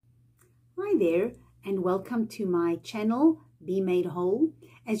Hi there, and welcome to my channel, Be Made Whole.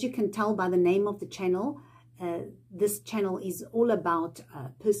 As you can tell by the name of the channel, this channel is all about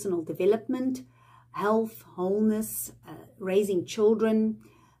personal development, health, wholeness, raising children,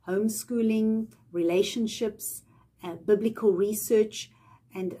 homeschooling, relationships, biblical research,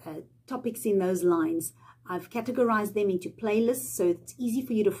 and topics in those lines. I've categorized them into playlists so it's easy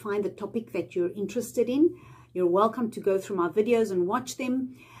for you to find the topic that you're interested in. You're welcome to go through my videos and watch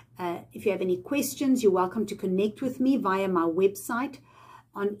them. If you have any questions, you're welcome to connect with me via my website.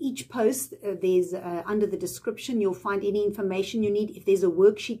 On each post, there's under the description, you'll find any information you need. If there's a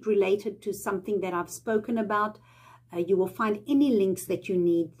worksheet related to something that I've spoken about, you will find any links that you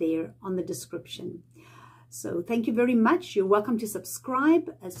need there on the description. So thank you very much. You're welcome to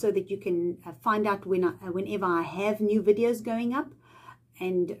subscribe so that you can find out whenever I have new videos going up.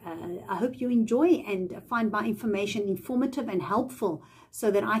 And I hope you enjoy and find my information informative and helpful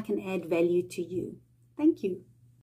so that I can add value to you. Thank you.